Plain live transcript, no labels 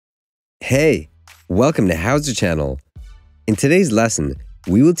Hey, welcome to HOWZA channel. In today's lesson,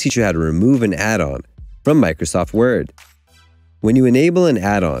 we will teach you how to remove an add-on from Microsoft Word. When you enable an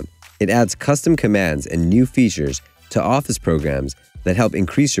add-on, it adds custom commands and new features to Office programs that help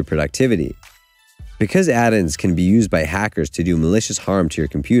increase your productivity. Because add-ins can be used by hackers to do malicious harm to your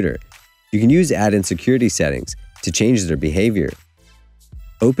computer, you can use add-in security settings to change their behavior.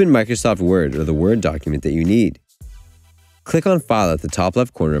 Open Microsoft Word or the Word document that you need. Click on File at the top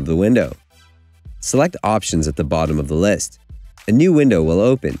left corner of the window. Select Options at the bottom of the list. A new window will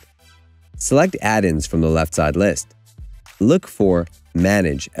open. Select Add-ins from the left side list. Look for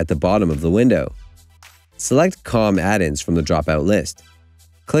Manage at the bottom of the window. Select COM add-ins from the dropout list.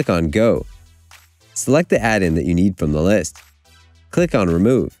 Click on Go. Select the add-in that you need from the list. Click on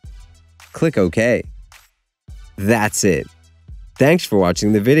Remove. Click OK. That's it. Thanks for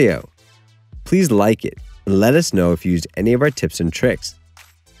watching the video. Please like it and let us know if you used any of our tips and tricks.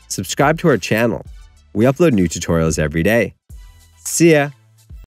 Subscribe to our channel. We upload new tutorials every day. See ya!